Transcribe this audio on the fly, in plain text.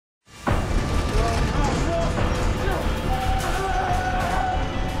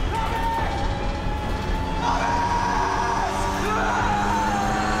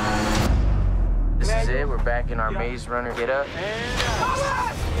in our Maze Runner get-up.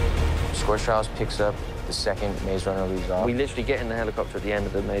 Scorch Trials picks up the second Maze Runner leaves off. We literally get in the helicopter at the end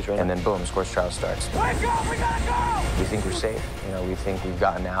of the Maze Runner. And then boom, Scorch Trials starts. Wake up, we gotta go! We think we're safe. You know, we think we've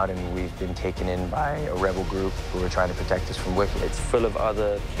gotten out and we've been taken in by a rebel group who are trying to protect us from Wicked. It's full of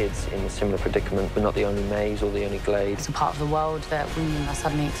other kids in a similar predicament. We're not the only maze or the only glade. It's a part of the world that we are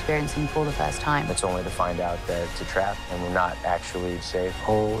suddenly experiencing for the first time. It's only to find out that it's a trap and we're not actually safe.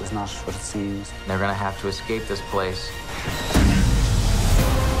 Hole is not what it seems. They're gonna have to escape this place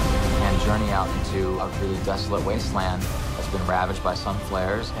and journey out into a really desolate wasteland that's been ravaged by sun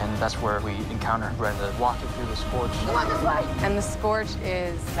flares. And that's where we encounter Brenda walking through the scorch. Come on this way! And the scorch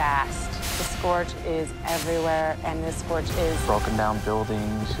is vast. The scorch is everywhere, and this scorch is Broken down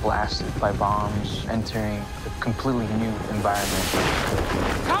buildings, blasted by bombs, entering a completely new environment.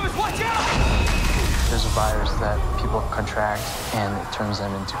 Thomas, watch out! There's a virus that people contract, and it turns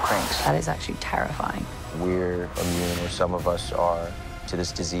them into cranks. That is actually terrifying. We're immune, or some of us are, to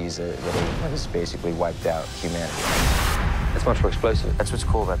this disease that has basically wiped out humanity. It's much more explosive. That's what's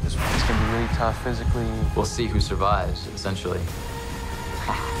cool about this one. It's gonna be really tough physically. We'll see who survives, essentially.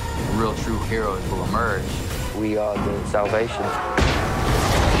 Real true heroes will emerge. We are the salvation.